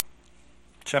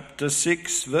chapter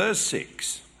 6, verse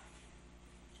 6.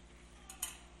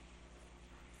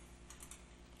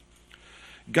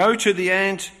 Go to the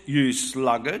ant, you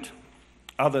sluggard.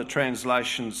 Other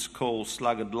translations call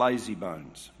sluggard lazy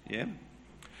bones. Yeah?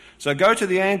 So go to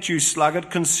the ant, you sluggard,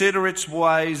 consider its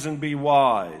ways and be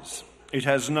wise. It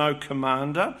has no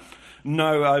commander,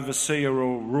 no overseer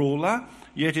or ruler,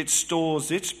 yet it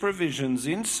stores its provisions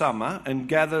in summer and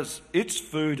gathers its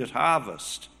food at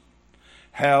harvest.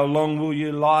 How long will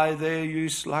you lie there, you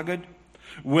sluggard?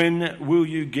 When will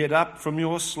you get up from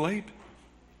your sleep?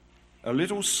 A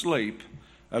little sleep,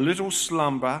 a little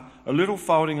slumber, a little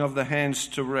folding of the hands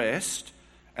to rest,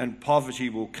 and poverty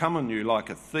will come on you like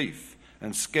a thief,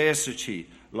 and scarcity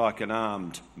like an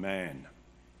armed man.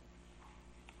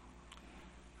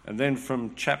 And then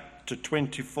from chapter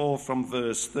 24, from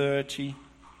verse 30.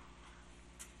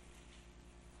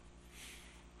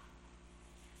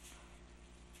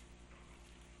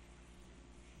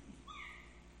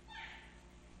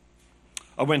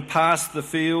 I went past the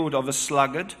field of a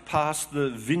sluggard, past the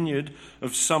vineyard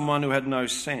of someone who had no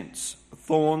sense.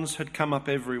 Thorns had come up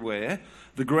everywhere.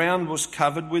 The ground was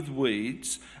covered with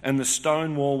weeds, and the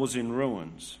stone wall was in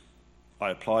ruins. I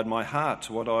applied my heart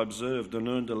to what I observed and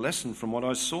learned a lesson from what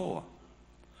I saw.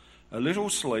 A little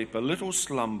sleep, a little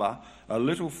slumber, a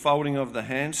little folding of the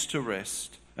hands to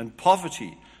rest, and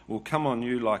poverty will come on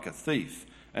you like a thief,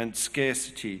 and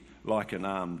scarcity like an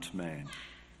armed man.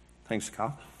 Thanks,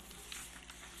 Carl.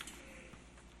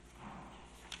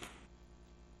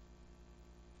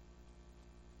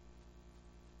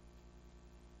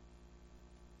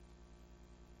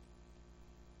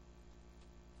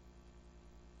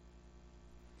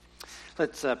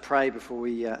 Let's pray before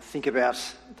we think about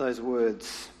those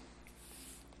words.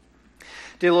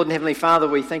 Dear Lord and Heavenly Father,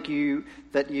 we thank you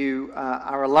that you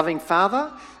are a loving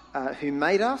Father who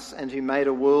made us and who made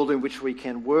a world in which we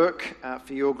can work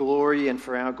for your glory and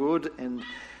for our good. And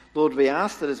Lord, we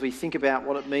ask that as we think about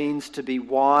what it means to be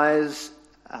wise,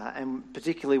 and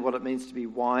particularly what it means to be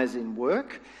wise in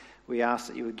work, we ask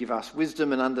that you would give us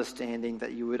wisdom and understanding,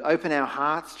 that you would open our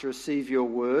hearts to receive your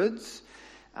words,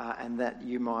 and that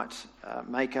you might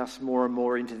make us more and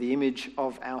more into the image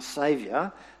of our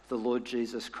Saviour, the Lord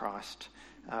Jesus Christ.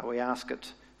 We ask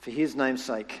it for his name's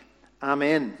sake.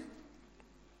 Amen.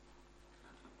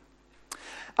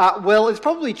 Well, it's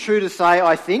probably true to say,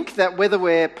 I think, that whether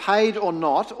we're paid or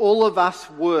not, all of us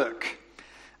work.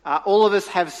 All of us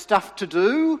have stuff to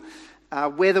do,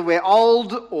 whether we're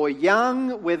old or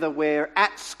young, whether we're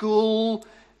at school,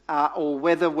 or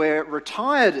whether we're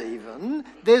retired even,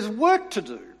 there's work to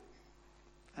do.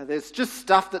 There's just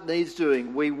stuff that needs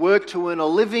doing. We work to earn a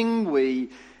living,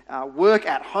 we work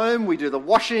at home, we do the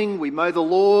washing, we mow the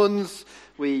lawns,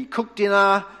 we cook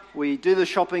dinner, we do the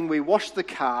shopping, we wash the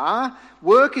car.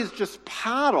 Work is just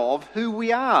part of who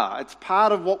we are. It's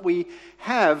part of what we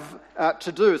have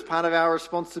to do. It's part of our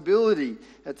responsibility.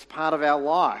 It's part of our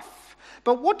life.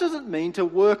 But what does it mean to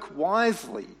work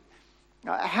wisely?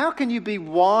 How can you be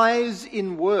wise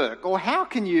in work? Or how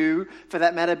can you, for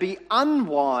that matter, be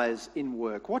unwise in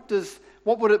work? What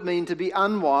would it mean to be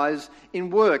unwise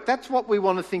in work? That's what we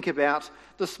want to think about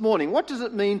this morning. What does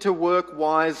it mean to work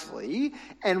wisely?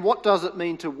 And what does it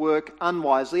mean to work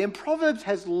unwisely? And Proverbs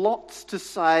has lots to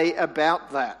say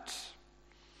about that.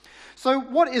 So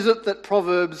what is it that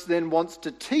Proverbs then wants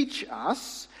to teach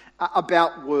us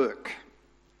about work?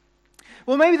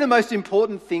 Well, maybe the most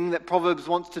important thing that Proverbs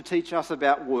wants to teach us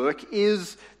about work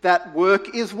is that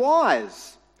work is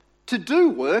wise. To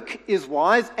do work is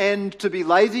wise, and to be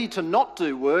lazy, to not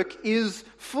do work, is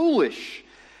foolish.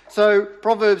 So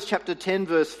Proverbs chapter 10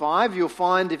 verse 5, you'll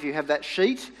find if you have that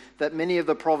sheet that many of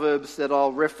the Proverbs that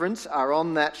I'll reference are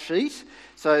on that sheet.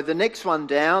 So the next one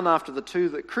down after the two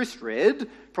that Chris read,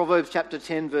 Proverbs chapter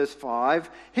 10 verse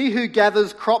 5, he who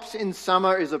gathers crops in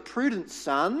summer is a prudent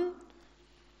son,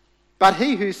 but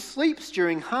he who sleeps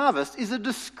during harvest is a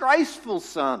disgraceful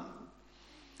son.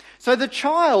 So the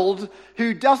child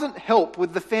who doesn't help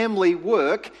with the family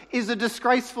work is a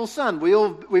disgraceful son.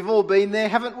 We've all been there,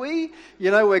 haven't we?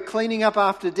 You know, we're cleaning up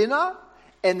after dinner,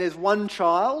 and there's one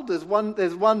child, there's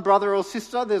one brother or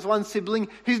sister, there's one sibling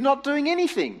who's not doing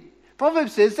anything.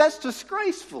 Proverbs says that's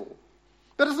disgraceful.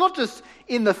 But it's not just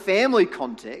in the family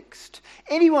context.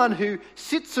 Anyone who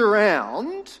sits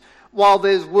around while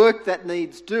there's work that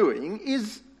needs doing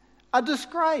is a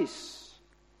disgrace.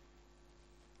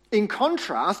 In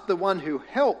contrast, the one who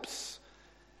helps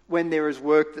when there is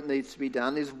work that needs to be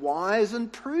done is wise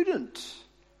and prudent.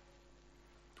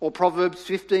 Or Proverbs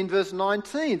 15 verse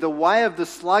 19, the way of the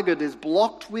sluggard is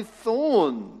blocked with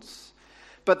thorns,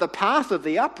 but the path of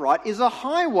the upright is a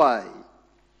highway.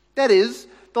 That is,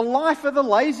 the life of the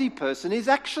lazy person is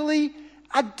actually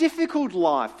a difficult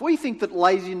life. We think that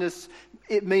laziness,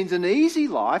 it means an easy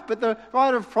life, but the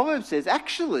writer of Proverbs says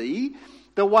actually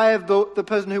the way of the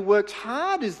person who works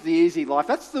hard is the easy life.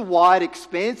 That's the wide,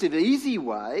 expansive, easy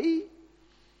way.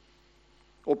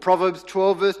 Or Proverbs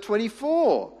 12 verse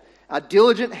 24.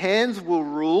 Diligent hands will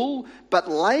rule,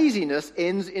 but laziness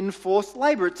ends in forced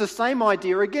labour. It's the same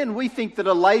idea again. We think that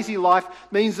a lazy life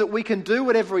means that we can do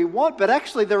whatever we want, but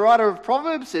actually the writer of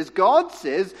Proverbs says, God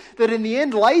says, that in the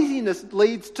end laziness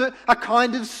leads to a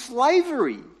kind of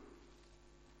slavery.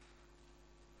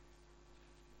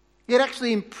 It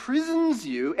actually imprisons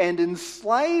you and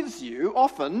enslaves you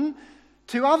often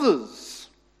to others.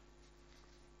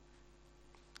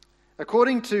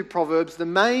 According to Proverbs, the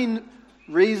main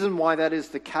reason why that is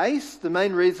the case, the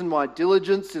main reason why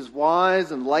diligence is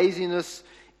wise and laziness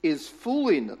is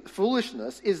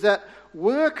foolishness, is that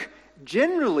work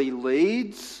generally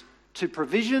leads to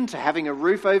provision, to having a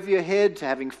roof over your head, to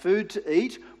having food to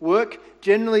eat. Work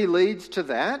generally leads to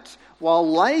that, while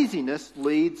laziness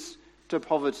leads to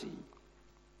poverty.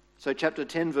 So chapter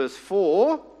 10 verse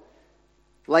 4,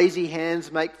 lazy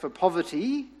hands make for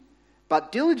poverty,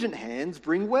 but diligent hands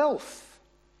bring wealth.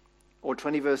 Or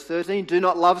 20 verse 13, do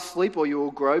not love sleep or you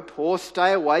will grow poor.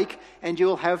 Stay awake and you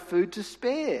will have food to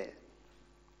spare.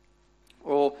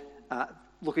 Or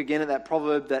look again at that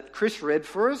proverb that Chris read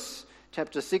for us,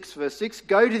 chapter 6 verse 6.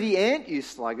 Go to the ant, you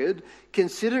sluggard,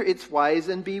 consider its ways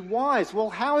and be wise.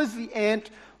 Well, how is the ant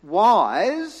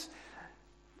wise?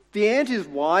 The ant is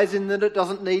wise in that it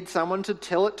doesn't need someone to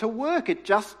tell it to work. It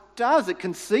just does. It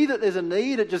can see that there's a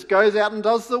need. It just goes out and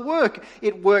does the work.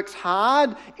 It works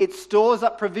hard. It stores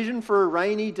up provision for a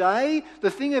rainy day.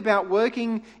 The thing about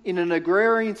working in an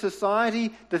agrarian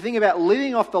society, the thing about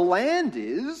living off the land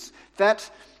is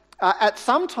that at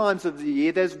some times of the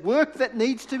year there's work that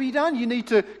needs to be done. You need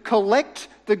to collect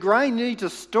the grain. You need to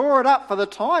store it up for the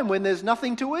time when there's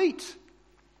nothing to eat.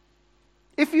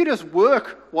 If you just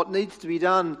work what needs to be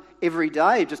done every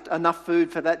day, just enough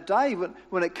food for that day,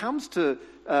 when it comes to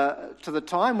the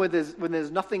time when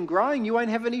there's nothing growing, you won't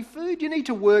have any food. You need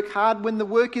to work hard when the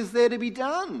work is there to be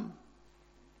done.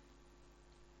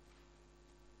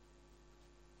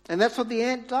 And that's what the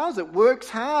ant does. It works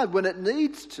hard when it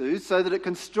needs to so that it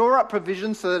can store up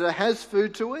provisions so that it has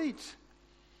food to eat.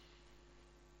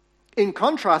 In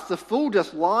contrast, the fool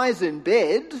just lies in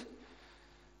bed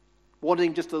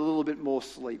wanting just a little bit more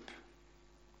sleep.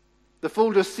 The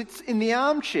fool just sits in the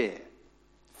armchair,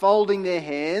 folding their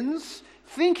hands,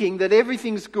 thinking that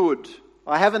everything's good.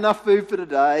 I have enough food for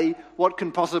today. What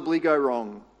can possibly go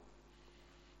wrong?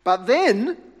 But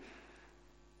then,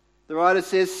 the writer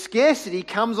says, scarcity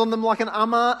comes on them like an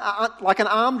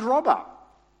armed robber.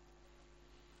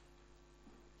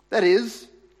 That is,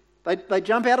 they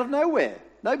jump out of nowhere.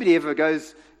 Nobody ever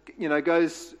goes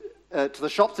to the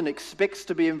shops and expects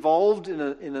to be involved in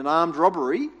an armed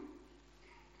robbery.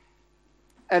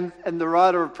 And the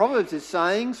writer of Proverbs is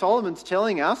saying, Solomon's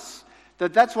telling us,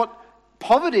 that that's what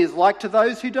poverty is like to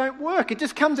those who don't work. It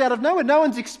just comes out of nowhere. No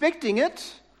one's expecting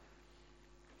it.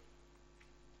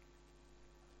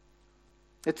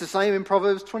 It's the same in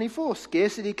Proverbs 24.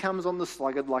 Scarcity comes on the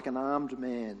sluggard like an armed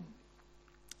man.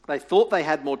 They thought they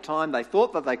had more time. They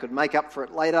thought that they could make up for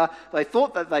it later. They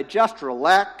thought that they'd just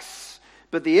relax.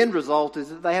 But the end result is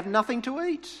that they have nothing to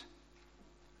eat.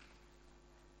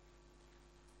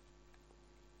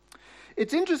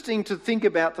 It's interesting to think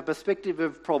about the perspective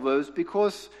of Proverbs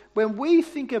because when we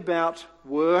think about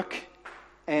work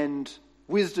and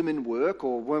wisdom in work,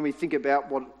 or when we think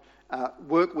about what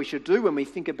work we should do, when we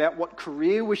think about what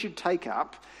career we should take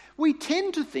up, we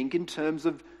tend to think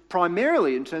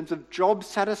primarily in terms of job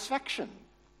satisfaction.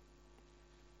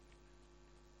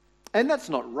 And that's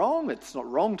not wrong. It's not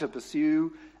wrong to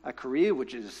pursue a career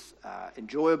which is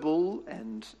enjoyable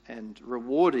and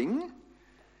rewarding.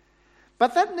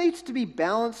 But that needs to be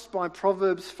balanced by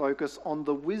Proverbs' focus on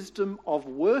the wisdom of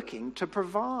working to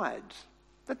provide.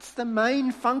 That's the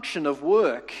main function of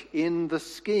work in the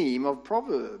scheme of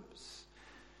Proverbs.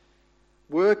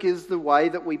 Work is the way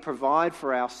that we provide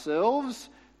for ourselves,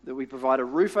 that we provide a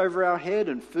roof over our head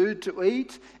and food to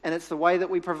eat, and it's the way that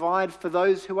we provide for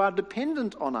those who are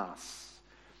dependent on us.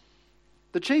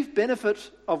 The chief benefit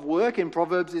of work in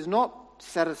Proverbs is not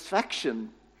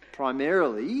satisfaction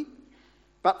primarily,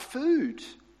 but food.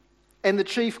 And the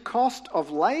chief cost of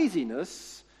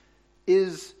laziness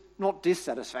is not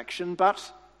dissatisfaction,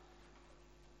 but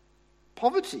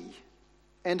poverty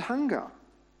and hunger.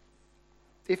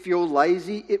 If you're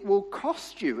lazy, it will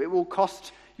cost you. It will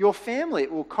cost your family.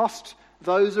 It will cost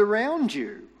those around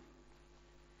you.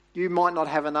 You might not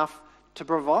have enough to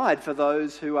provide for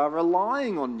those who are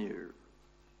relying on you.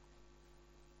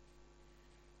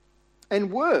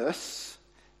 And worse,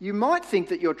 you might think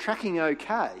that you're tracking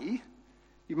okay.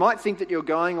 You might think that you're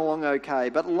going along okay,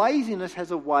 but laziness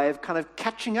has a way of kind of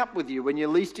catching up with you when you're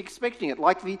least expecting it,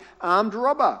 like the armed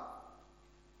robber.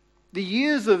 The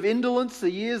years of indolence, the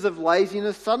years of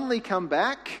laziness suddenly come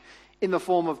back in the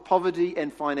form of poverty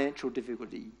and financial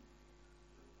difficulty.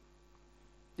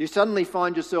 You suddenly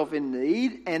find yourself in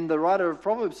need, and the writer of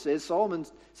Proverbs says, Solomon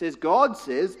says, God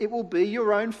says, it will be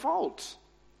your own fault.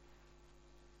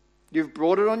 You've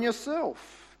brought it on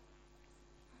yourself.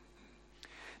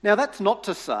 Now, that's not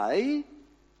to say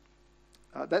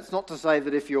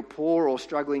that if you're poor or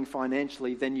struggling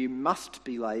financially, then you must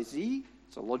be lazy.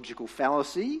 It's a logical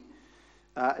fallacy.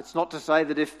 It's not to say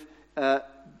that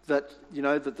that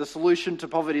the solution to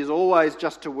poverty is always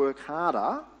just to work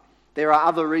harder. There are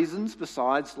other reasons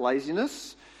besides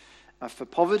laziness for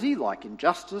poverty, like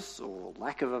injustice or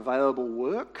lack of available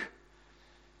work.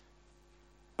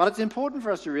 But it's important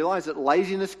for us to realise that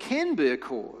laziness can be a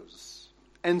cause.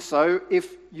 And so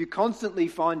if you constantly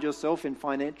find yourself in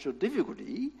financial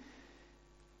difficulty,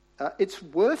 it's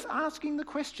worth asking the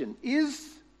question,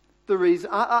 is the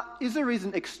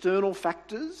reason external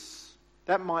factors?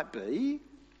 That might be.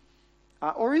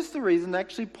 Or is the reason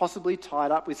actually possibly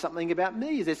tied up with something about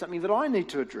me? Is there something that I need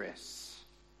to address?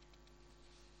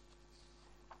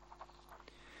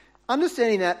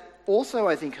 Understanding that also,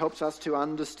 I think, helps us to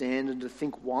understand and to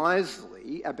think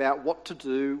wisely about what to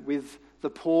do with the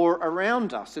poor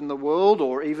around us in the world,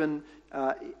 or even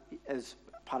as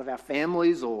part of our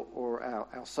families or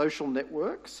our social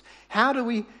networks. How do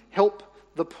we help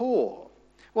the poor?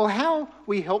 Well, how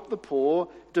we help the poor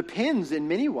depends in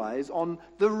many ways on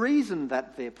the reason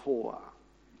that they're poor.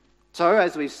 So,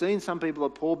 as we've seen, some people are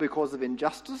poor because of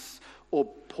injustice or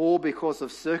poor because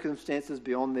of circumstances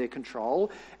beyond their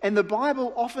control. And the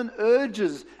Bible often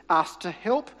urges us to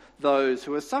help those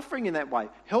who are suffering in that way.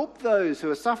 Help those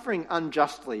who are suffering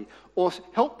unjustly, or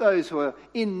help those who are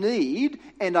in need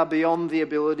and are beyond the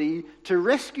ability to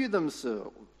rescue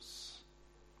themselves.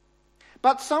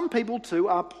 But some people too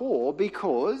are poor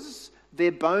because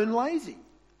they're bone lazy,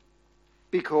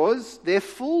 because they're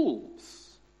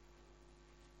fools.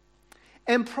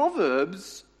 And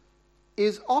Proverbs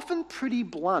is often pretty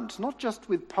blunt, not just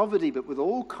with poverty, but with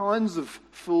all kinds of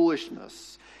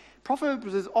foolishness.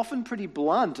 Proverbs is often pretty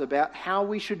blunt about how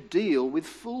we should deal with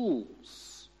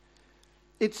fools.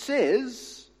 It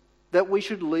says that we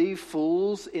should leave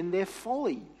fools in their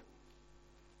folly.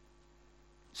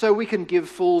 So we can give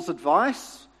fools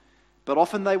advice, but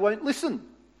often they won't listen.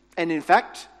 And in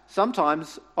fact,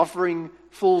 sometimes offering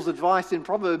fools advice in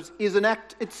Proverbs is an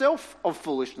act itself of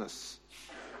foolishness,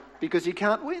 because you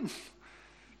can't win.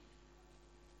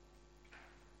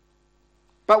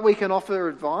 But we can offer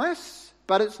advice,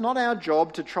 but it's not our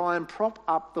job to try and prop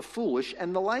up the foolish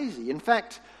and the lazy. In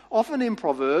fact, often in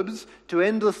Proverbs, to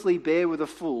endlessly bear with a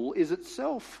fool is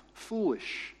itself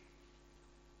foolish.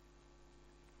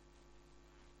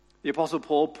 The Apostle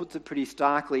Paul puts it pretty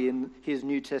starkly in his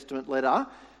New Testament letter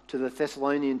to the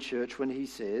Thessalonian church when he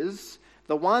says,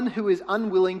 "The one who is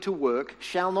unwilling to work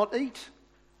shall not eat."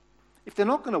 If they're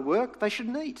not going to work, they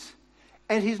shouldn't eat.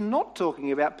 And he's not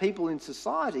talking about people in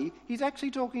society, he's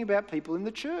actually talking about people in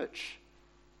the church.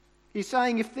 He's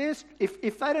saying if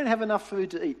they don't have enough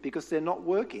food to eat because they're not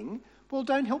working, well,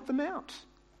 don't help them out.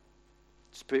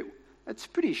 It's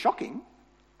pretty shocking.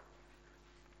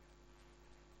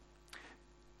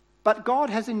 But God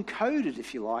has encoded,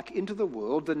 if you like, into the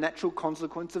world the natural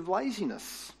consequence of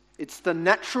laziness. It's the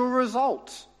natural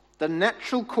result, the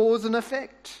natural cause and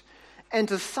effect. And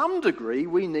to some degree,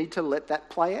 we need to let that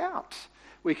play out.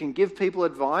 We can give people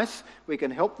advice, we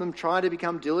can help them try to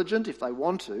become diligent if they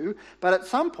want to, but at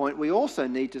some point we also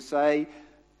need to say,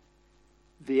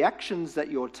 the actions that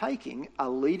you're taking are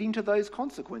leading to those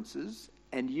consequences,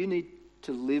 and you need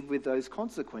to live with those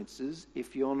consequences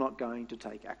if you're not going to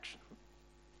take action.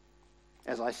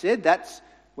 As I said, that's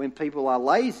when people are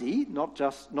lazy,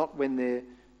 not when they're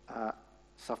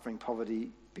suffering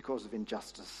poverty because of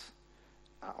injustice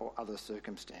or other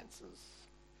circumstances.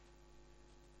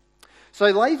 So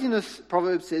laziness,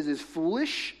 Proverbs says, is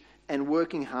foolish, and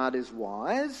working hard is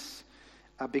wise,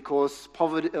 because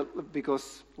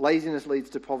laziness leads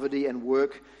to poverty, and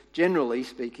work, generally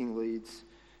speaking, leads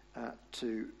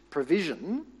to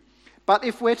provision. But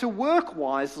if we're to work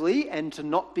wisely and to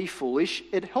not be foolish,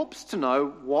 it helps to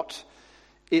know what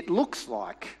it looks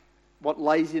like, what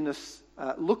laziness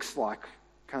looks like,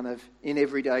 kind of in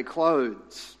everyday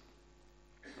clothes.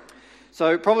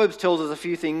 So Proverbs tells us a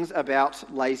few things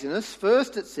about laziness.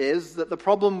 First, it says that the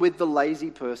problem with the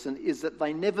lazy person is that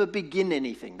they never begin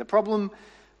anything. The problem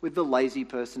with the lazy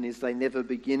person is they never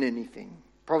begin anything.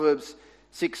 Proverbs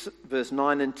 6 verse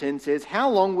 9 and 10 says, "How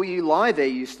long will you lie there,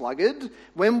 you sluggard?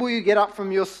 When will you get up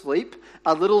from your sleep?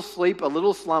 A little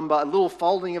slumber, a little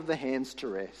folding of the hands to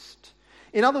rest."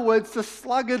 In other words, the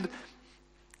sluggard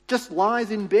just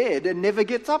lies in bed and never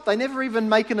gets up. They never even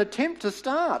make an attempt to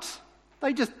start.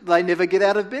 They never get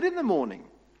out of bed in the morning.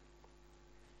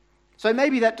 So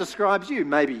maybe that describes you,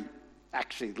 maybe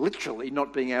actually literally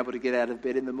not being able to get out of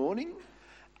bed in the morning,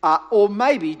 or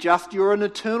maybe just you're an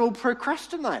eternal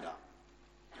procrastinator.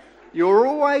 You're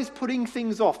always putting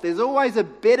things off. There's always a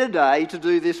better day to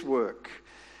do this work.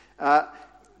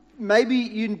 Maybe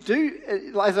you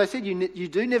do, as I said, you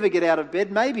do never get out of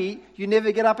bed. Maybe you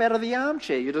never get up out of the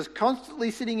armchair. You're just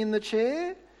constantly sitting in the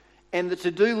chair, and the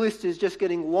to-do list is just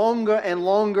getting longer and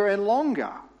longer and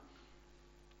longer.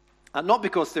 Not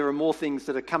because there are more things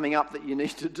that are coming up that you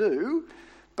need to do,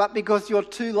 but because you're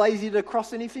too lazy to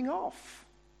cross anything off.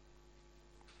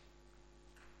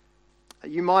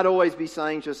 You might always be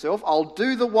saying to yourself, "I'll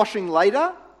do the washing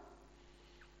later.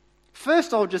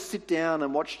 First I'll just sit down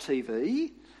and watch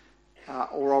TV,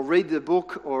 or I'll read the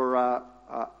book, or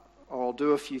I'll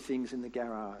do a few things in the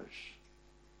garage."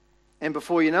 And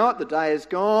before you know it, the day is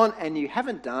gone and you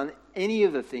haven't done any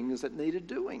of the things that needed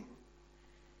doing.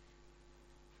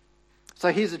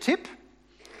 So here's a tip.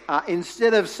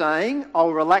 Instead of saying,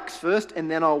 "I'll relax first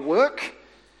and then I'll work,"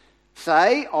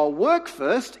 say, "I'll work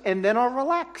first and then I'll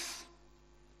relax."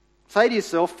 Say to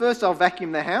yourself, "First I'll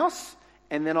vacuum the house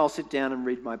and then I'll sit down and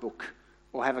read my book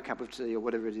or have a cup of tea," or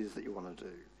whatever it is that you want to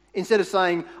do. Instead of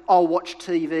saying, "I'll watch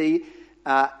TV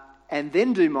and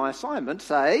then do my assignment,"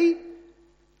 say,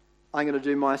 "I'm going to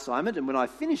do my assignment, and when I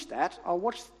finish that, I'll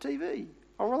watch the TV.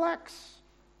 I'll relax."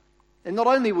 And not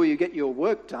only will you get your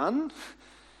work done,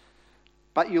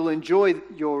 but you'll enjoy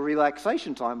your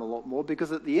relaxation time a lot more,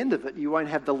 because at the end of it, you won't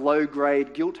have the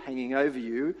low-grade guilt hanging over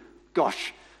you.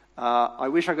 "Gosh, I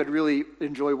wish I could really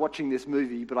enjoy watching this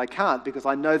movie, but I can't because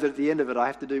I know that at the end of it I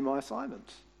have to do my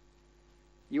assignment."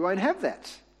 You won't have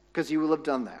that because you will have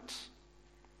done that.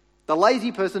 The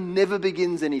lazy person never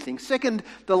begins anything. Second,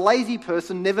 the lazy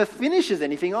person never finishes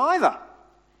anything either.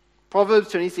 Proverbs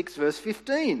 26 verse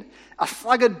 15. "A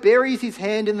sluggard buries his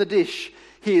hand in the dish.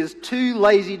 He is too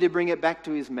lazy to bring it back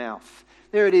to his mouth."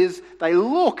 There it is. They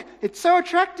look. It's so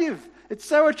attractive. It's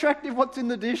so attractive what's in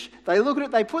the dish. They look at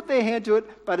it, they put their hand to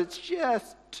it, but it's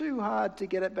just too hard to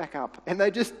get it back up. And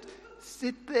they just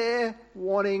sit there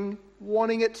wanting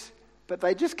it, but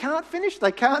they just can't finish.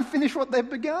 They can't finish what they've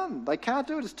begun. They can't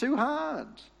do it. It's too hard.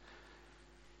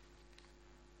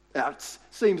 Now, it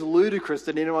seems ludicrous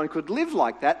that anyone could live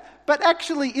like that, but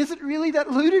actually, is it really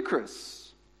that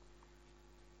ludicrous?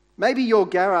 Maybe your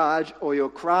garage or your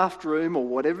craft room or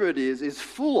whatever it is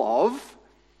full of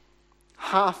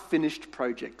half-finished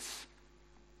projects.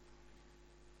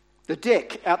 The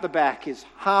deck out the back is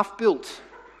half built.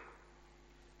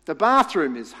 The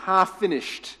bathroom is half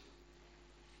finished.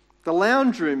 The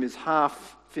lounge room is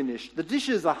half finished. The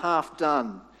dishes are half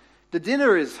done. The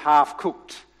dinner is half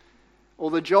cooked.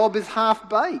 Or the job is half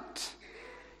baked.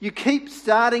 You keep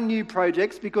starting new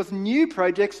projects because new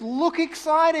projects look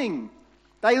exciting.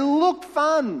 They look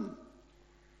fun.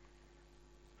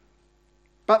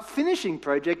 But finishing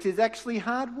projects is actually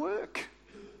hard work.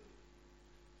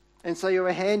 And so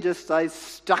your hand just stays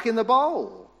stuck in the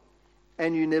bowl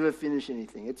and you never finish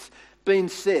anything. It's been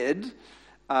said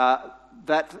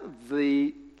that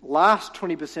the last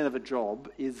 20% of a job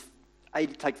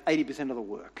takes 80% of the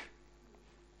work.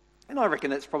 And I reckon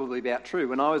that's probably about true.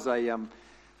 When I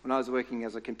was working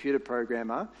as a computer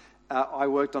programmer, I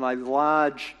worked on a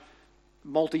large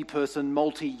multi-person,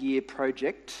 multi-year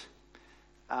project.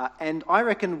 And I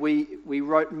reckon we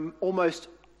wrote almost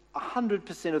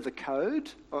 100% of the code.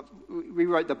 We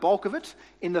wrote the bulk of it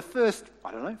in the first,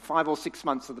 5 or 6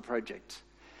 months of the project.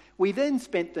 We then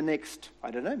spent the next,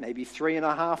 maybe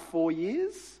 3.5, 4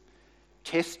 years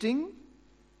testing,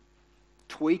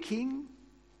 tweaking,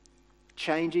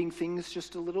 changing things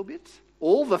just a little bit.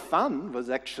 All the fun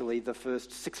was actually the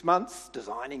first 6 months,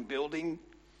 designing, building,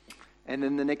 and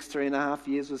then the next 3.5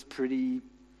 years was pretty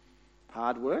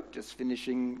hard work, just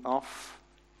finishing off,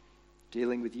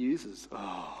 dealing with users.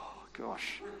 Oh,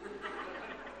 gosh.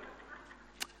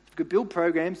 If we could build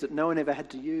programs that no one ever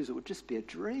had to use, it would just be a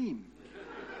dream.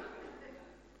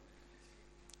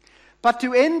 But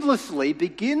to endlessly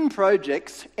begin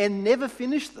projects and never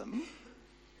finish them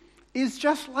is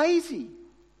just lazy.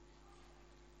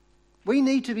 We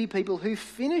need to be people who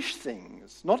finish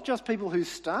things, not just people who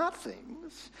start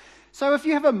things. So if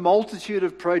you have a multitude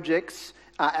of projects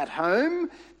at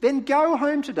home, then go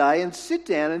home today and sit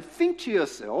down and think to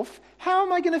yourself, how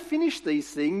am I going to finish these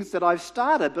things that I've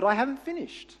started but I haven't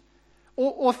finished?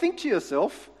 Or think to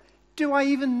yourself, Do I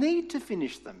even need to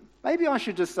finish them? Maybe I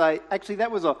should just say, actually, that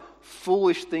was a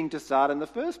foolish thing to start in the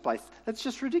first place. That's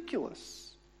just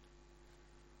ridiculous.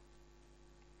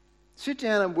 Sit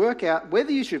down and work out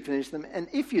whether you should finish them, and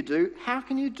if you do, how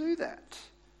can you do that?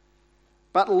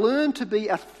 But learn to be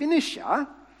a finisher,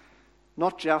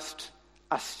 not just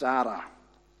a starter.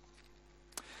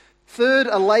 Third,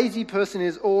 a lazy person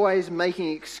is always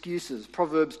making excuses.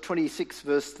 Proverbs 26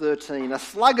 verse 13. A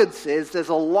sluggard says, there's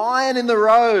a lion in the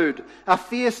road, a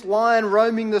fierce lion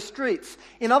roaming the streets.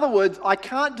 In other words, I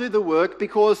can't do the work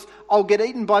because I'll get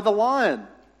eaten by the lion.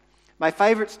 My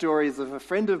favourite story is of a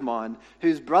friend of mine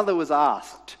whose brother was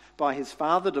asked by his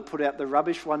father to put out the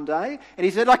rubbish one day, and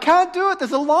he said, I can't do it,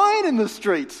 there's a lion in the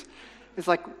street. It's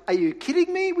like, are you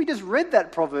kidding me? We just read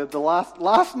that proverb the last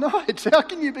night. How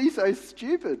can you be so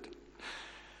stupid?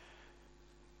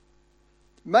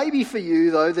 Maybe for you,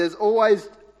 though, there always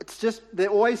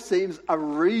seems a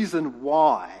reason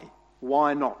why.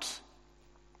 Why not?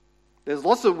 There's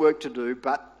lots of work to do,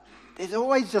 but there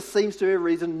always just seems to be a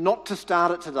reason not to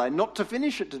start it today, not to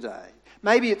finish it today.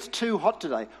 Maybe it's too hot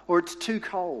today, or it's too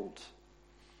cold.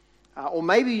 Or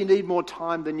maybe you need more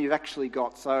time than you've actually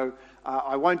got, so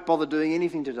I won't bother doing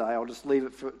anything today. I'll just leave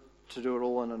it to do it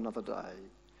all on another day.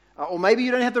 Or maybe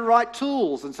you don't have the right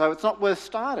tools, and so it's not worth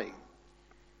starting.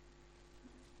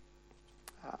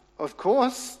 Of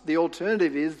course, the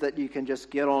alternative is that you can just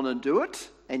get on and do it,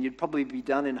 and you'd probably be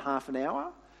done in half an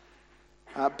hour.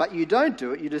 But you don't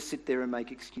do it, you just sit there and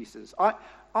make excuses. I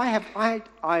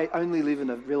only live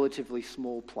in a relatively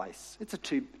small place. It's a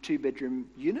two-bedroom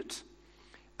unit,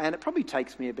 and it probably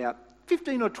takes me about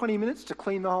 15 or 20 minutes to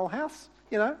clean the whole house.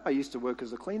 You know, I used to work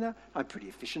as a cleaner. I'm pretty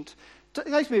efficient. It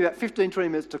takes me about 15, 20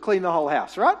 minutes to clean the whole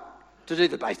house, right? To do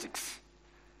the basics.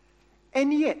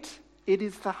 And yet, it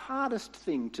is the hardest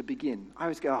thing to begin. I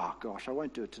always go, oh gosh, I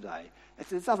won't do it today.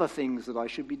 There's other things that I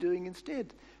should be doing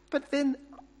instead. But then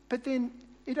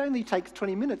it only takes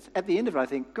 20 minutes. At the end of it, I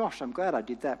think, gosh, I'm glad I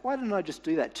did that. Why didn't I just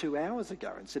do that 2 hours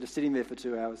ago instead of sitting there for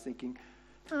 2 hours thinking,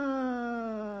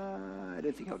 I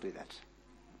don't think I'll do that.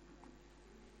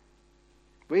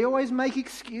 We always make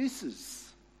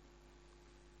excuses.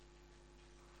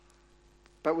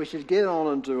 But we should get on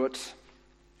and do it.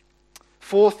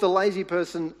 Fourth, the lazy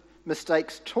person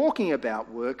mistakes talking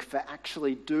about work for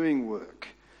actually doing work.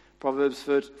 Proverbs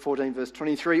 14 verse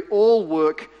 23, all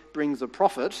work brings a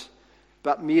profit,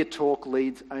 but mere talk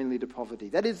leads only to poverty.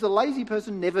 That is, the lazy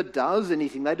person never does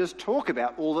anything. They just talk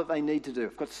about all that they need to do.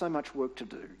 I've got so much work to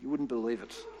do. You wouldn't believe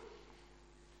it.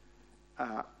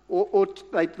 Or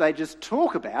they just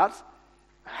talk about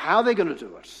how they're going to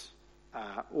do it.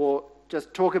 Or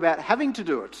just talk about having to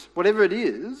do it, whatever it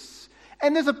is.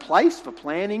 And there's a place for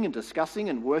planning and discussing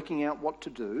and working out what to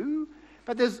do,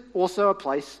 but there's also a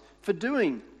place for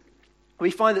doing.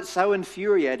 We find it so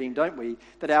infuriating, don't we,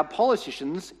 that our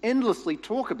politicians endlessly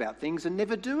talk about things and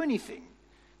never do anything.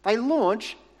 They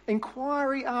launch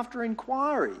inquiry after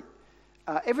inquiry.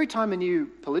 Every time a new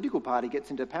political party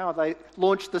gets into power, they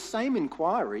launch the same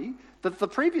inquiry that the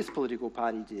previous political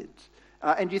party did.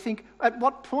 And you think, at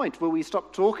what point will we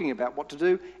stop talking about what to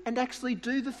do and actually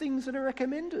do the things that are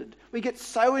recommended? We get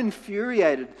so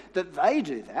infuriated that they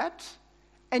do that,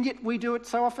 and yet we do it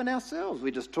so often ourselves.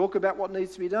 We just talk about what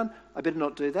needs to be done. I better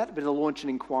not do that. I better launch an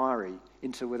inquiry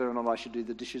into whether or not I should do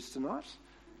the dishes tonight.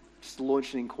 Just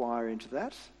launch an inquiry into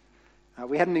that.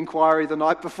 We had an inquiry the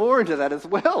night before into that as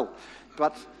well,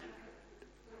 but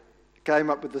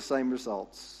came up with the same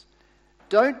results.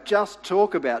 Don't just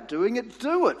talk about doing it,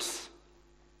 do it.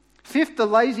 Fifth, the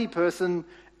lazy person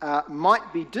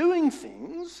might be doing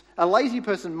things. A lazy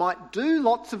person might do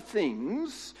lots of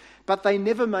things, but they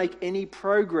never make any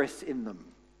progress in them.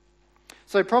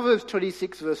 So Proverbs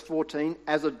 26 verse 14,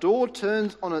 as a door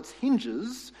turns on its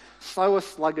hinges, so a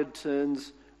sluggard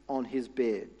turns on his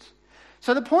bed.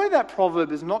 So the point of that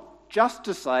proverb is not just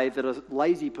to say that a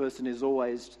lazy person is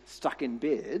always stuck in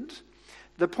bed.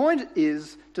 The point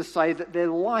is to say that they're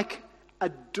like a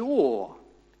door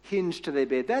hinged to their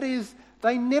bed. That is,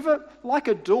 they never, like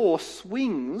a door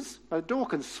swings, a door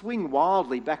can swing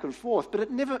wildly back and forth, but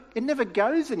it never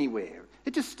goes anywhere.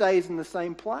 It just stays in the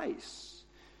same place.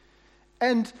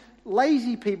 And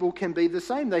lazy people can be the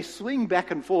same. They swing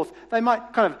back and forth. They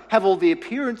might kind of have all the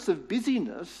appearance of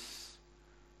busyness,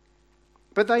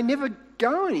 but they never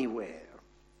go anywhere.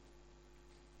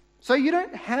 So you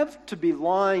don't have to be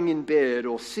lying in bed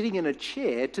or sitting in a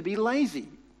chair to be lazy.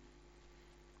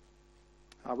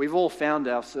 We've all found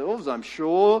ourselves, I'm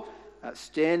sure,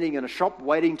 standing in a shop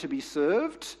waiting to be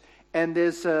served, and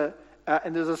there's a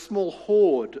small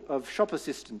horde of shop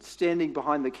assistants standing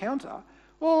behind the counter,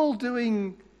 all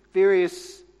doing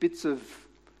various bits of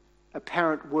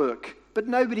apparent work, but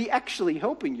nobody actually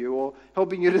helping you or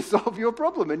helping you to solve your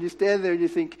problem. And you stand there and you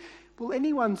think, will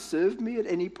anyone serve me at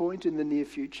any point in the near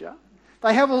future?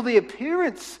 They have all the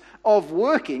appearance of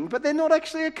working, but they're not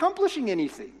actually accomplishing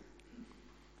anything.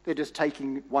 They're just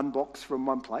taking one box from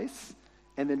one place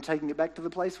and then taking it back to the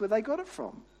place where they got it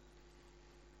from.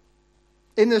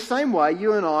 In the same way,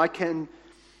 you and I can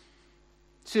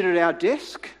sit at our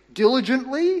desk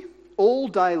diligently all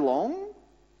day long,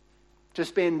 to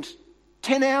spend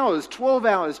 10 hours, 12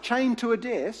 hours chained to a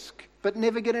desk, but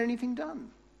never get anything done.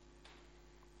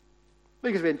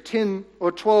 We can spend 10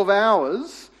 or 12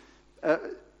 hours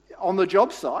on the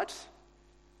job site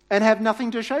and have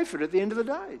nothing to show for it at the end of the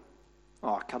day.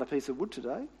 Oh, I cut a piece of wood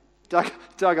today,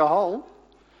 dug a hole,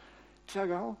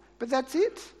 but that's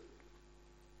it.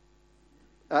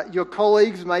 Your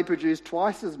colleagues may produce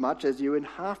twice as much as you in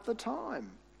half the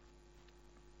time.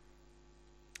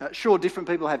 Sure, different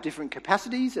people have different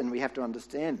capacities, and we have to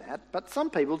understand that, but some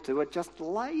people too are just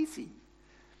lazy.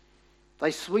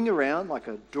 They swing around like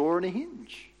a door and a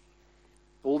hinge.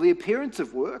 All the appearance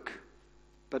of work,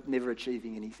 but never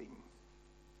achieving anything.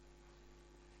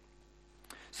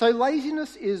 So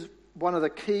laziness is one of the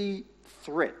key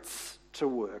threats to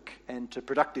work and to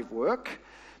productive work.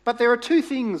 But there are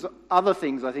other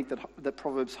things I think that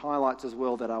Proverbs highlights as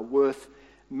well that are worth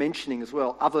mentioning as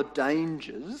well, other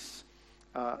dangers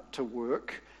to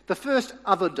work. The first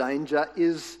other danger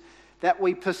is that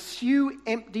we pursue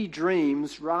empty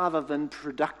dreams rather than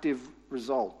productive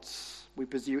results. We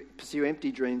pursue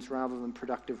empty dreams rather than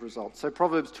productive results. So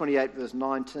Proverbs 28 verse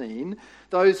 19,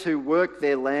 those who work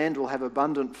their land will have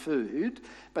abundant food,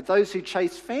 but those who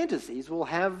chase fantasies will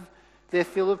have their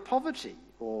fill of poverty.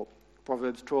 Or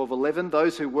Proverbs 12:11,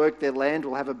 those who work their land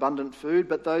will have abundant food,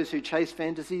 but those who chase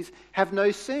fantasies have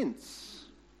no sense.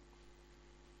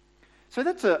 So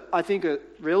that's, I think, a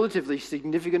relatively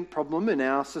significant problem in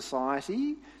our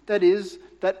society. That is,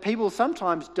 that people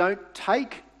sometimes don't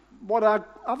take what are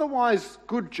otherwise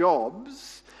good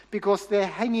jobs because they're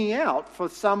hanging out for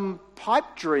some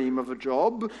pipe dream of a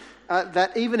job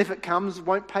that, even if it comes,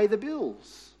 won't pay the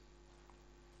bills.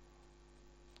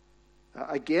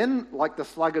 Again, like the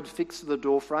sluggard fixed to the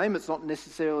doorframe, it's not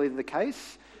necessarily the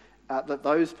case that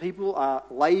those people are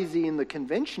lazy in the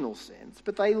conventional sense,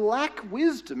 but they lack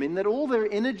wisdom in that all their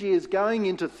energy is going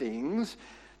into things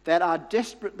that are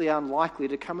desperately unlikely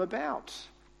to come about.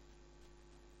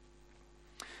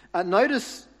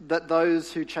 Notice that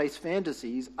those who chase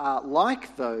fantasies are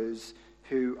like those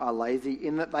who are lazy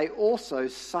in that they also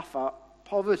suffer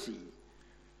poverty.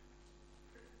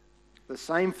 The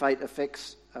same fate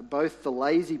affects both the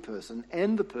lazy person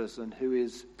and the person who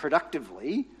is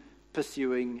productively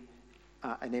pursuing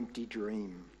an empty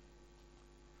dream.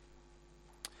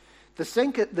 The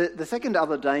second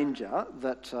other danger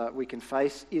that we can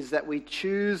face is that we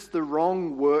choose the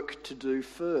wrong work to do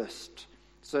first.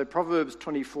 So Proverbs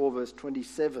 24 verse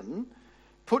 27,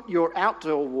 put your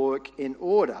outdoor work in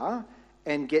order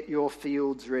and get your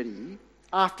fields ready.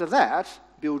 After that,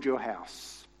 build your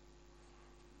house.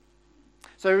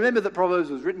 So remember that Proverbs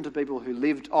was written to people who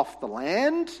lived off the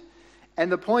land,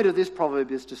 and the point of this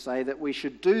proverb is to say that we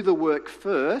should do the work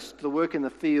first, the work in the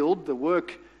field, the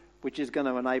work which is going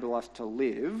to enable us to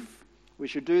live. We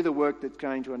should do the work that's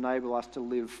going to enable us to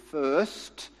live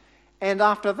first, and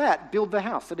after that, build the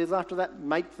house. That is, after that,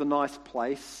 make the nice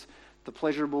place, the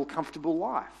pleasurable, comfortable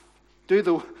life. Do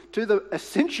the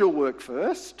essential work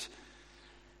first,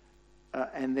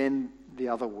 and then the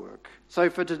other work. So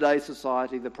for today's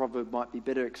society, the proverb might be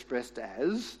better expressed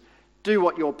as, do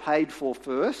what you're paid for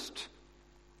first,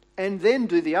 and then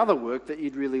do the other work that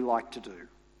you'd really like to do.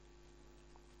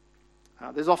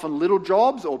 There's often little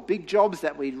jobs or big jobs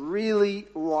that we'd really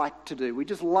like to do. We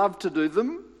just love to do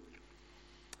them.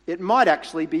 It might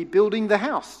actually be building the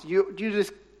house. You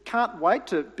just can't wait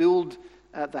to build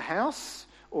the house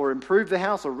or improve the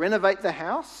house or renovate the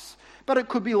house. But it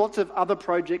could be lots of other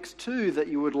projects too that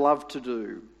you would love to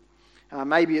do.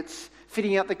 Maybe it's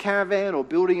fitting out the caravan or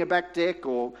building a back deck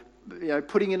or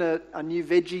putting in a new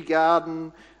veggie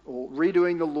garden or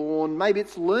redoing the lawn. Maybe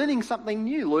it's learning something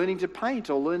new, learning to paint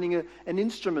or learning an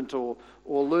instrument or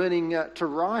learning to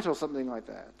write or something like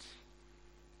that.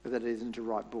 That isn't to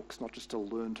write books, not just to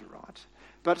learn to write.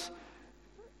 But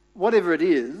whatever it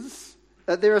is,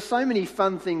 there are so many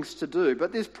fun things to do.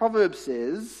 But this proverb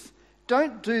says,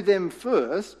 don't do them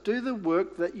first. Do the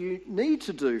work that you need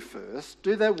to do first.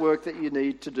 Do the work that you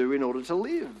need to do in order to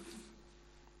live.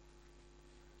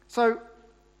 So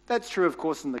that's true, of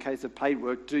course, in the case of paid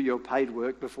work. Do your paid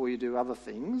work before you do other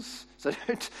things. So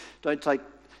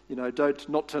don't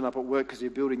not turn up at work because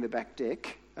you're building the back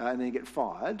deck and then get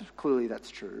fired. Clearly that's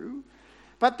true.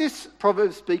 But this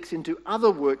proverb speaks into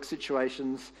other work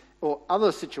situations or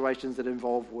other situations that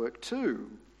involve work too.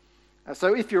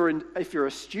 So if you're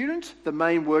a student, the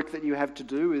main work that you have to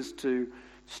do is to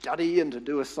study and to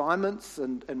do assignments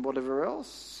and whatever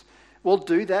else. Well,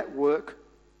 do that work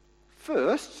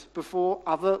first before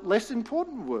other less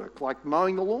important work like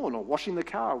mowing the lawn or washing the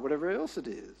car or whatever else it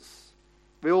is.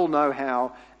 We all know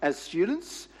how, as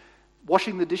students,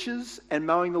 washing the dishes and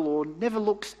mowing the lawn never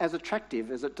looks as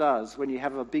attractive as it does when you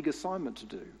have a big assignment to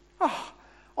do. Oh,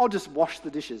 I'll just wash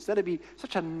the dishes. That'd be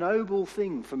such a noble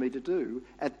thing for me to do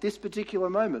at this particular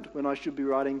moment when I should be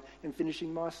writing and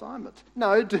finishing my assignment.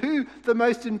 No, do the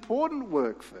most important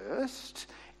work first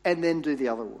and then do the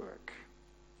other work.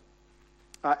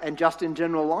 And just in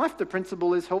general life, the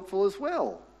principle is helpful as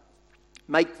well.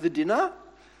 Make the dinner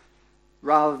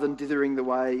rather than dithering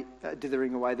away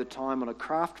the time on a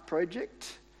craft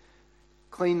project.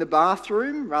 Clean the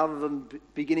bathroom rather than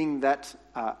beginning that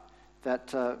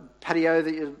patio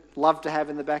that you love to have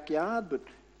in the backyard, but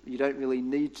you don't really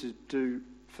need to do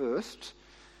first.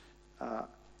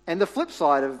 And the flip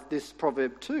side of this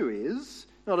proverb too is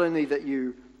not only that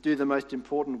you do the most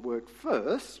important work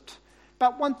first,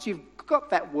 but once you've got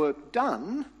that work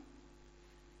done,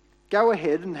 go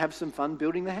ahead and have some fun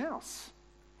building the house.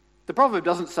 The proverb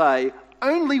doesn't say,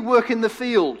 only work in the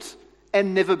field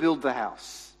and never build the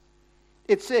house.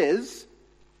 It says,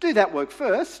 do that work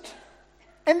first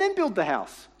and then build the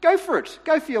house. Go for it.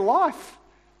 Go for your life.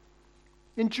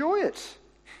 Enjoy it.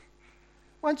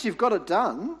 Once you've got it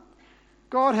done,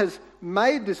 God has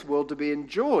made this world to be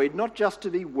enjoyed, not just to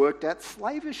be worked at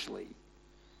slavishly.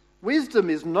 Wisdom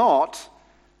is not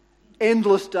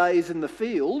endless days in the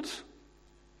field,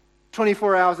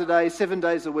 24 hours a day, 7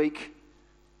 days a week,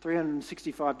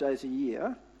 365 days a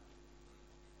year.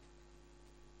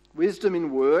 Wisdom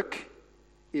in work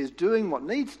is doing what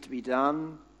needs to be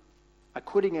done,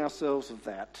 acquitting ourselves of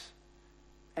that,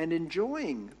 and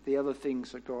enjoying the other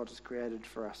things that God has created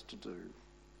for us to do.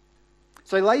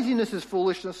 So laziness is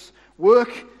foolishness.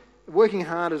 Working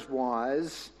hard is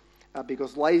wise,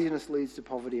 because laziness leads to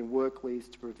poverty and work leads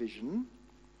to provision.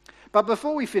 But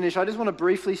before we finish, I just want to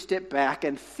briefly step back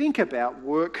and think about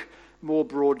work more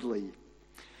broadly.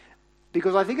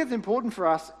 Because I think it's important for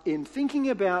us in thinking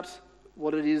about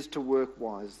what it is to work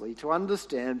wisely, to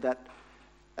understand that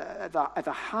at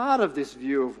the heart of this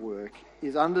view of work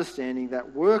is understanding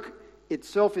that work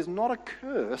itself is not a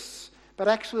curse, but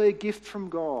actually a gift from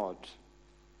God.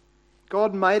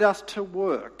 God made us to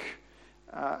work.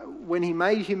 When he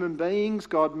made human beings,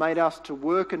 God made us to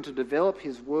work and to develop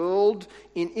his world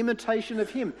in imitation of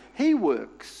him. He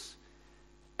works.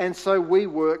 And so we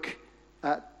work,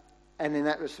 and in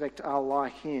that respect are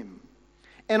like him.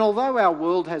 And although our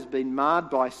world has been marred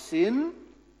by sin,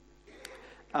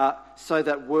 so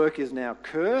that work is now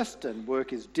cursed and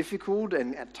work is difficult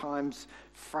and at times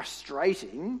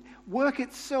frustrating, work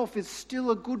itself is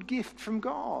still a good gift from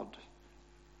God.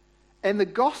 And the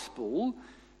gospel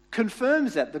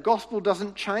confirms that. The gospel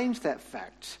doesn't change that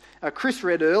fact. Chris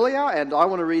read earlier, and I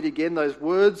want to read again those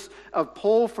words of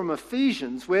Paul from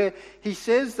Ephesians, where he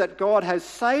says that God has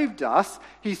saved us.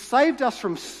 He saved us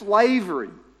from slavery.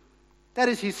 That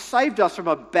is, he saved us from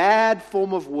a bad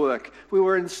form of work. We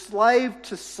were enslaved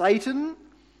to Satan.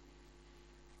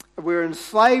 We were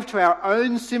enslaved to our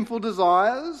own sinful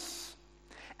desires.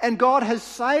 And God has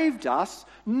saved us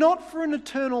not for an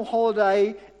eternal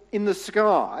holiday in the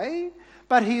sky,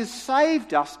 but he has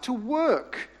saved us to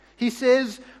work. He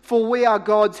says, for we are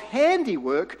God's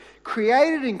handiwork,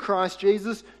 created in Christ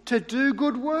Jesus to do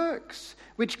good works,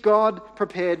 which God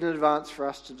prepared in advance for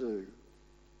us to do.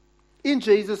 In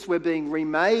Jesus, we're being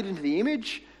remade into the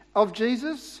image of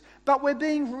Jesus, but we're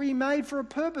being remade for a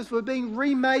purpose. We're being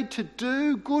remade to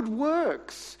do good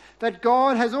works that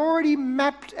God has already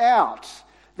mapped out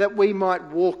that we might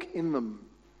walk in them.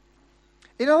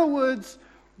 In other words,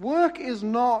 work is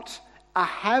not a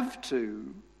have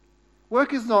to.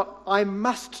 Work is not, I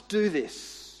must do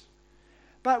this.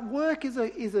 But work is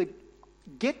a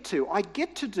get to. I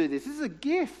get to do this. This is a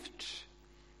gift.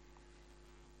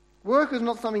 Work is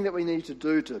not something that we need to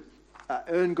do to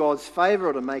earn God's favour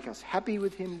or to make us happy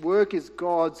with him. Work is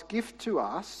God's gift to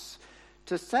us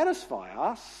to satisfy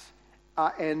us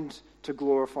and to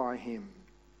glorify him.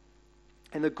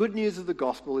 And the good news of the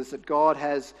gospel is that God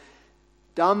has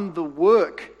done the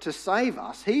work to save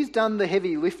us. He's done the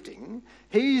heavy lifting.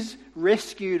 He's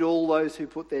rescued all those who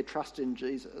put their trust in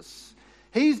Jesus.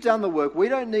 He's done the work. We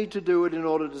don't need to do it in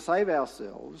order to save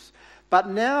ourselves. But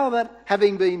now that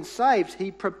having been saved,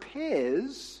 he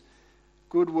prepares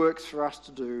good works for us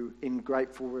to do in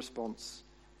grateful response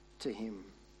to him.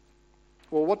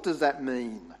 Well, what does that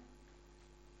mean?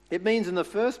 It means in the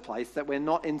first place that we're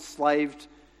not enslaved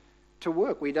to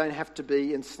work. We don't have to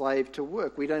be enslaved to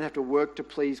work. We don't have to work to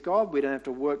please God. We don't have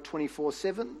to work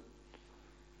 24/7.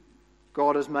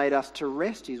 God has made us to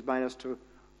rest. He's made us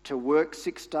to work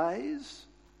 6 days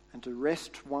and to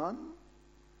rest 1.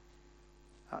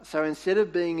 So instead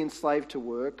of being enslaved to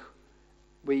work,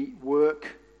 we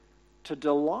work to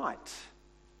delight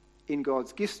in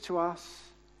God's gifts to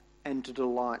us and to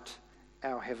delight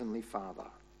our Heavenly Father.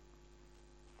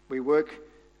 We work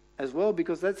as well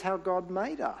because that's how God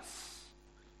made us.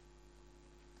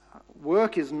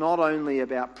 Work is not only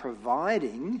about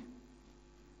providing,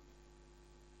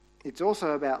 it's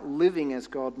also about living as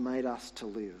God made us to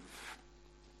live.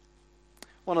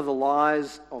 One of the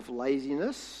lies of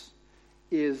laziness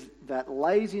is that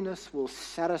laziness will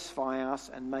satisfy us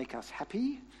and make us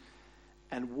happy,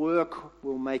 and work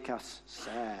will make us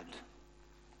sad.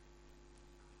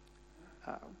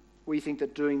 We think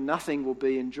that doing nothing will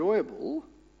be enjoyable,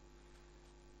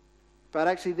 but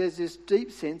actually there's this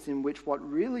deep sense in which what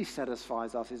really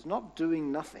satisfies us is not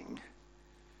doing nothing,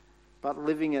 but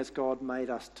living as God made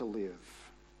us to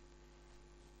live.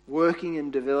 Working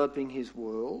and developing his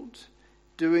world,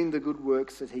 doing the good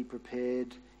works that he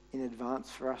prepared in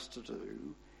advance for us to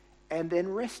do, and then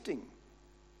resting.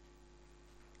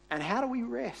 And how do we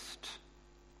rest?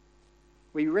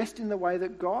 We rest in the way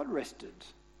that God rested.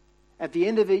 At the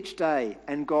end of each day,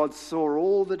 and God saw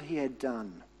all that he had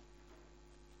done,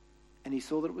 and he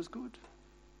saw that it was good.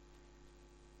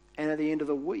 And at the end of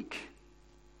the week,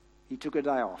 he took a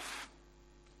day off,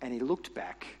 and he looked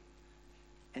back,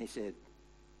 and he said,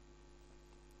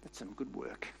 that's some good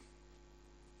work.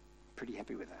 Pretty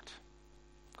happy with that.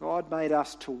 God made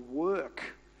us to work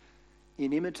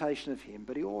in imitation of him,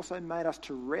 but he also made us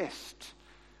to rest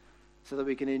so that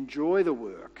we can enjoy the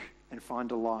work and find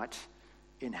delight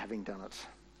in having done it.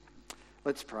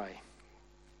 Let's pray.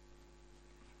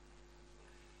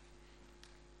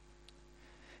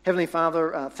 Heavenly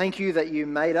Father, thank you that you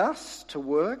made us to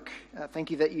work. Thank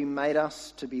you that you made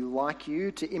us to be like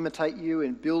you, to imitate you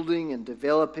in building and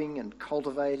developing and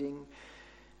cultivating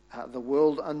the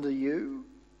world under you.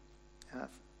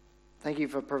 Thank you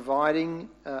for providing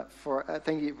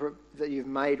thank you that you've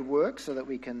made work so that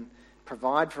we can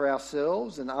provide for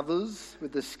ourselves and others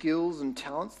with the skills and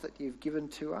talents that you've given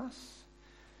to us.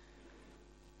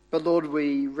 But Lord,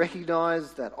 we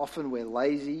recognise that often we're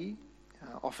lazy,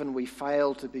 often we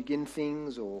fail to begin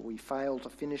things or we fail to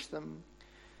finish them.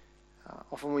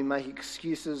 Often we make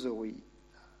excuses or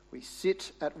we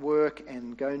sit at work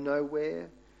and go nowhere.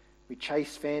 We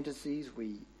chase fantasies,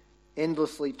 we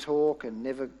endlessly talk and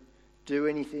never do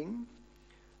anything.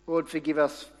 Lord, forgive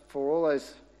us for all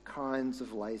those kinds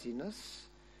of laziness.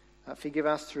 Forgive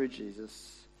us through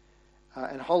Jesus.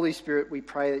 And Holy Spirit, we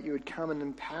pray that you would come and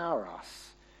empower us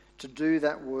to do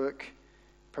that work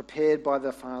prepared by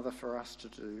the Father for us to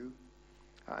do.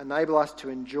 Enable us to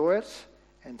enjoy it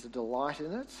and to delight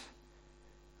in it.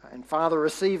 And Father,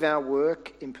 receive our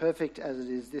work, imperfect as it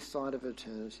is this side of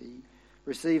eternity.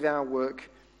 Receive our work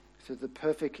through the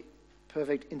perfect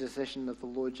intercession of the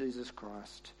Lord Jesus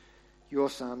Christ, your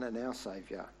Son and our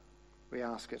Saviour. We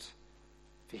ask it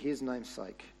for his name's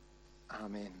sake.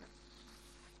 Amen.